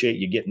 man. Appreciate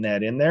you getting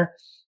that in there.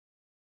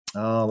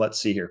 Let's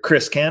see here.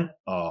 Chris Kent,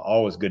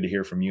 always good to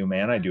hear from you,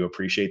 man. I do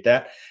appreciate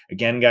that.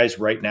 Again, guys,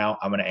 right now,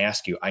 I'm going to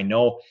ask you. I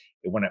know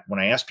when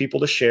I ask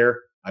people to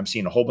share, I'm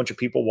seeing a whole bunch of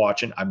people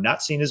watching. I'm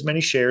not seeing as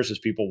many shares as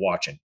people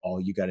watching. All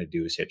you got to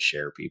do is hit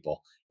share,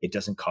 people. It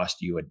doesn't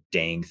cost you a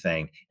dang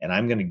thing. And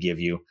I'm going to give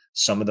you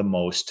some of the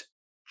most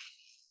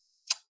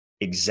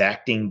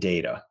exacting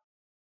data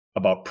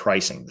about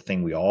pricing, the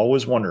thing we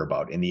always wonder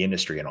about in the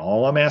industry. And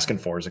all I'm asking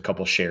for is a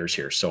couple shares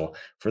here. So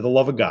for the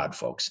love of God,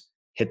 folks,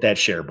 hit that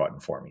share button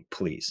for me,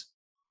 please.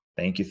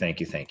 Thank you, thank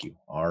you, thank you.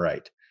 All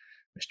right.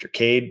 Mr.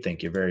 Cade,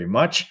 thank you very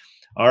much.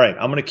 All right,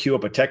 I'm going to cue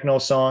up a techno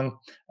song,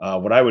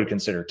 what I would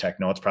consider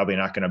techno. It's probably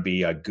not going to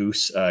be a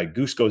Goose.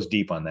 Goose goes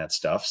deep on that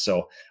stuff.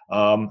 So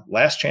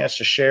last chance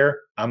to share.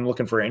 I'm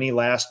looking for any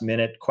last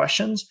minute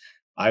questions.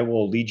 I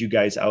will lead you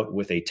guys out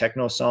with a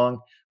techno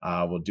song.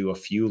 We'll do a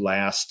few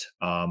last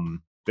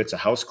bits of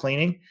house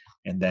cleaning,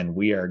 and then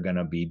we are going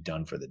to be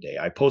done for the day.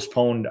 I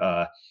postponed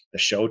the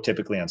show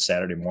typically on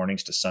Saturday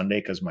mornings to Sunday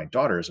because my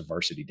daughter is a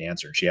varsity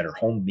dancer, and she had her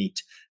home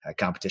meet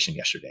competition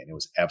yesterday, and it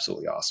was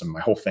absolutely awesome.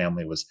 My whole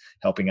family was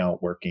helping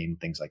out, working,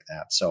 things like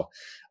that. So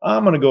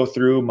I'm going to go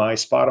through my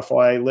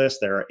Spotify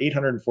list. There are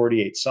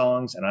 848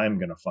 songs, and I'm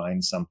going to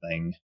find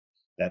something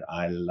that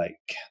I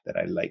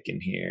like in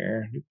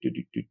here.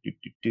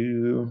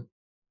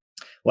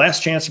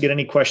 Last chance to get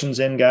any questions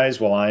in,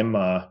 guys, while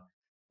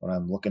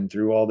I'm looking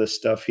through all this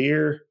stuff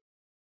here.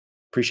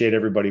 Appreciate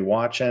everybody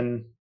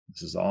watching.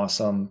 This is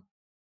awesome.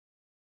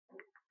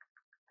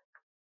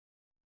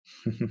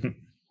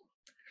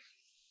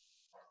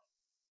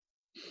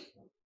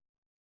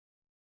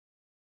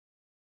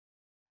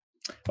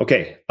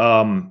 Okay.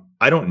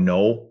 I don't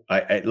know.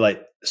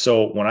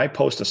 So when I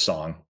post a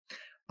song,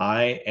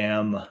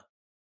 I'm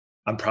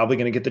probably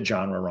going to get the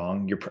genre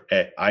wrong.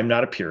 I'm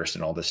not a purist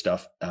in all this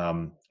stuff.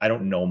 I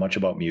don't know much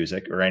about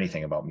music or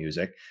anything about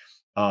music.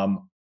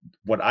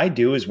 What I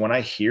do is when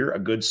I hear a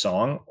good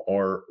song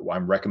or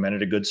I'm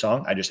recommended a good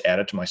song, I just add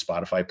it to my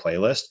Spotify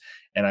playlist.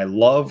 And I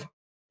love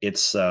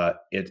it's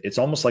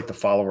almost like the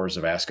followers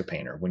of Ask a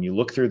Painter. When you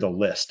look through the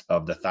list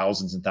of the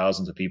thousands and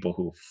thousands of people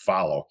who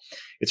follow,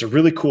 it's a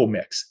really cool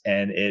mix.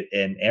 And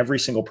every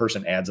single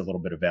person adds a little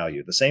bit of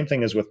value. The same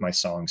thing is with my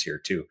songs here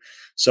too.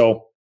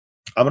 So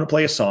I'm going to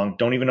play a song.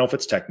 Don't even know if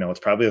it's techno. It's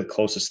probably the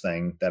closest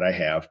thing that I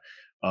have.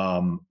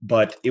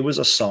 But it was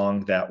a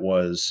song that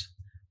was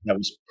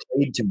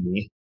played to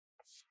me.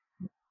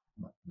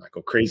 Not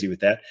go crazy with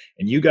that.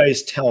 And you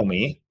guys tell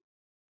me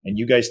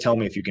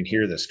if you can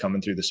hear this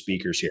coming through the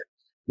speakers here.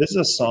 This is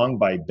a song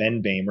by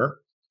Ben Bamer.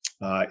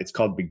 It's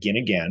called Begin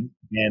Again.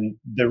 And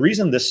the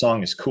reason this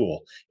song is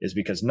cool is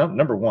because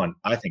number one,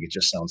 I think it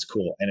just sounds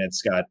cool, and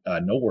it's got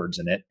no words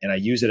in it. And I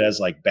use it as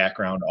like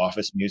background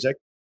office music.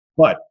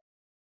 But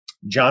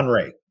John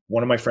Ray,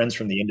 one of my friends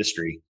from the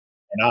industry,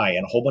 and I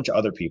and a whole bunch of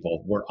other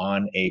people were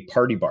on a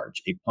party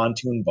barge, a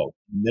pontoon boat,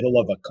 in the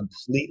middle of a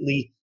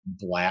completely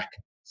black,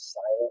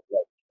 silent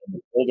lake in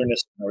the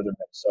wilderness of northern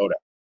Minnesota.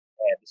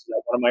 And this is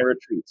at one of my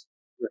retreats.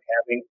 We were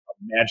having a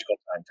magical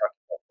time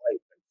talking about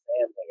life and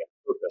family and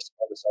purpose and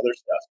all this other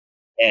stuff.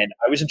 And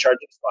I was in charge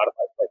of the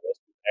Spotify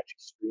playlist. You can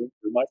actually stream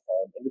through my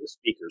phone into the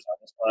speakers on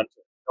this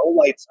pontoon. No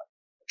lights on.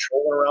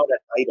 Trolling around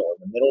at idle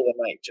in the middle of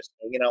the night, just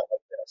hanging out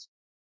like this.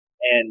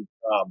 And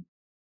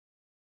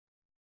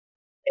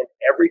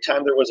every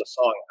time there was a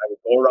song, I would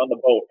go around the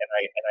boat and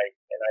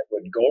I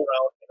would go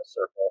around in a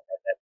circle, and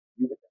then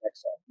you get the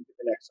next song, you get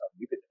the next song,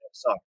 you get the next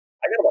song.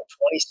 I got about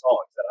 20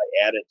 songs that I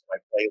added to my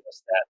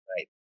playlist that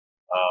night.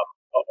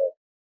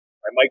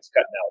 My mic's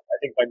cutting out. I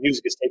think my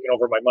music is taking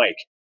over my mic.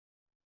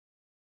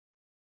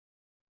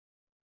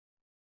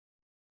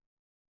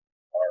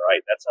 All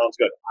right, that sounds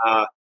good.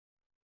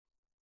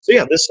 So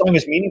yeah, this song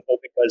is meaningful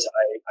because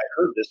I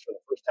heard this for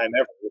the first time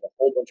ever with a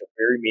whole bunch of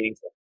very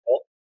meaningful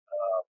people.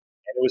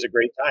 And it was a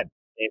great time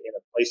in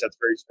a place that's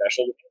very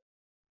special to me.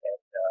 And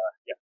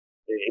yeah,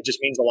 it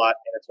just means a lot.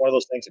 And it's one of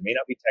those things. It may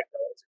not be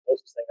technical. It's the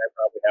closest thing I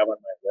probably have on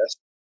my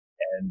list.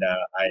 And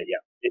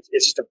it's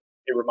just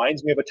it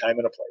reminds me of a time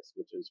and a place,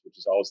 which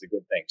is always the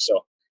good thing.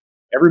 So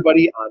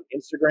everybody on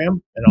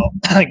Instagram, and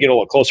I'll get a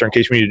little closer in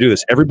case we need to do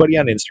this. Everybody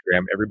on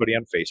Instagram, everybody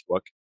on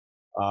Facebook.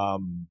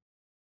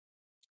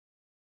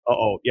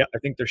 Yeah, I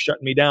think they're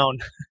shutting me down.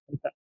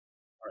 All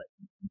right.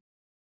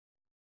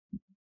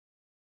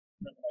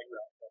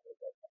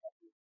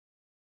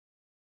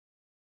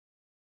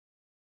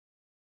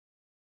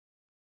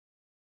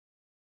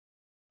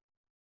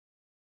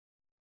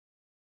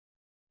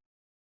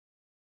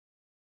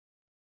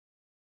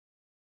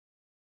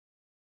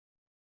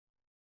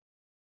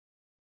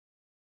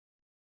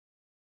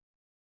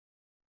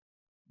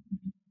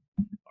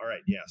 All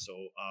right. Yeah. So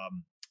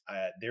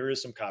there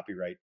is some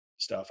copyright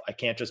stuff. I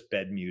can't just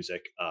bed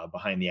music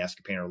behind the Ask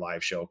a Painter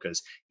live show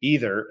because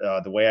either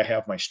the way I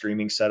have my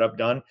streaming setup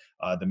done,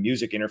 the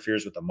music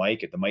interferes with the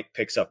mic. If the mic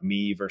picks up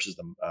me versus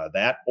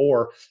that,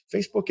 or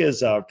Facebook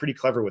is pretty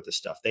clever with this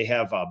stuff. They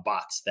have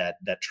bots that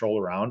troll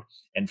around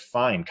and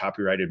find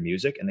copyrighted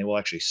music, and they will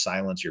actually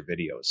silence your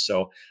videos.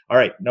 So, all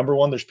right, number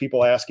one, there's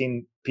people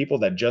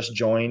that just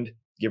joined,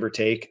 give or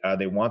take.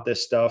 They want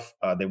this stuff.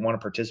 They want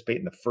to participate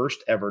in the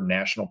first ever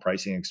national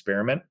pricing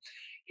experiment.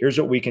 Here's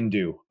what we can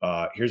do.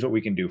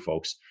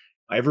 Folks.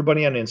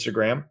 Everybody on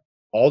Instagram,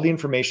 all the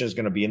information is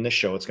going to be in the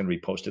show. It's going to be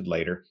posted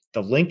later.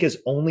 The link is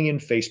only in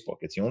Facebook.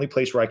 It's the only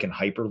place where I can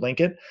hyperlink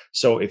it.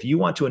 So if you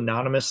want to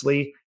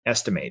anonymously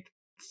estimate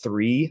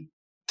 3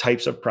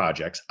 types of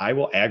projects, I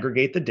will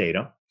aggregate the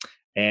data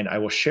and I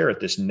will share it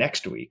this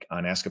next week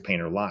on Ask a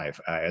Painter Live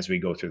as we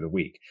go through the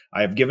week.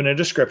 I have given a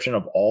description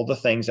of all the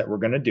things that we're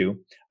going to do.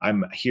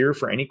 I'm here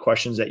for any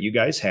questions that you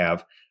guys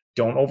have.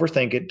 Don't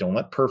overthink it. Don't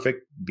let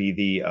perfect be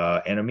the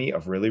enemy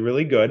of really,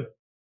 really good.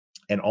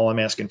 And all I'm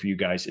asking for you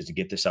guys is to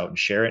get this out and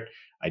share it.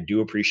 I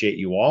do appreciate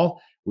you all.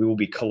 We will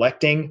be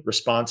collecting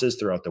responses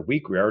throughout the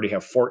week. We already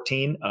have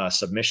 14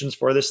 submissions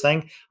for this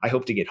thing. I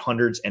hope to get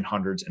hundreds and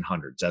hundreds and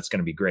hundreds. That's going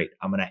to be great.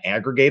 I'm going to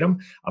aggregate them.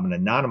 I'm going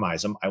to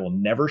anonymize them. I will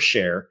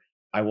never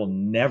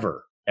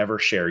ever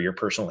share your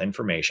personal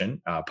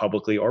information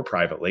publicly or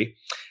privately.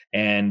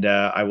 And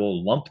I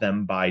will lump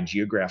them by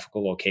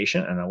geographical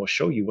location, and I will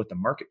show you what the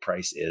market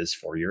price is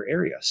for your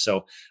area.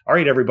 So, all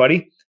right,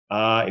 everybody,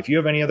 if you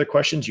have any other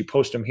questions, you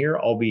post them here.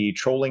 I'll be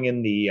trolling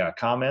in the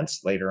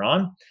comments later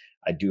on.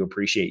 I do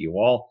appreciate you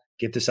all.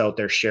 Get this out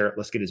there, share it.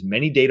 Let's get as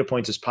many data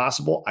points as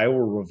possible. I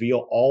will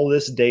reveal all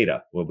this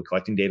data. We'll be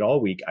collecting data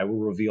all week. I will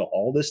reveal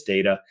all this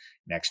data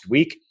next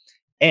week.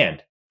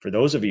 And for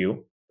those of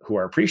you who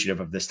are appreciative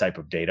of this type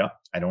of data,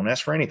 I don't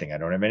ask for anything. I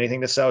don't have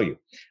anything to sell you.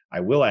 I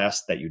will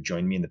ask that you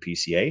join me in the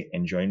PCA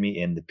and join me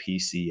in the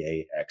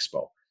PCA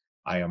Expo.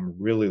 I am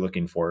really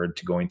looking forward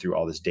to going through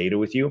all this data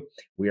with you.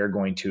 We are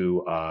going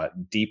to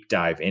deep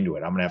dive into it.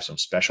 I'm going to have some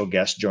special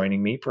guests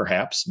joining me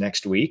perhaps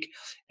next week,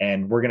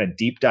 and we're going to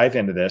deep dive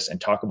into this and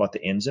talk about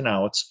the ins and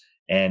outs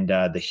and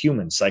the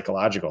human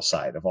psychological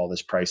side of all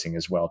this pricing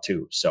as well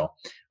too. So,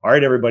 all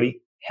right, everybody,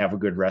 have a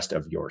good rest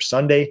of your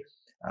Sunday.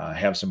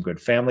 Have some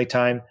good family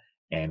time.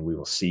 And we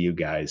will see you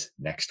guys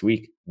next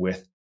week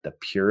with the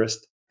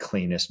purest,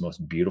 cleanest,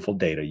 most beautiful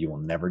data you will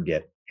never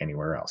get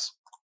anywhere else.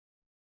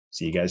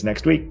 See you guys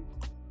next week.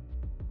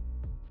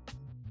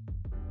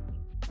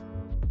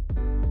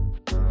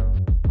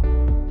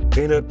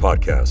 PaintEd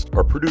podcasts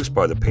are produced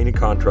by the Painting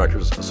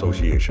Contractors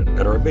Association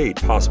and are made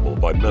possible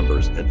by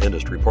members and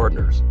industry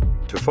partners.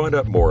 To find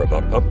out more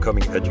about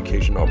upcoming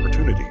education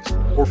opportunities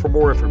or for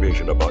more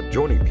information about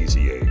joining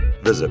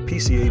PCA, visit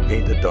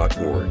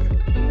pcapainted.org.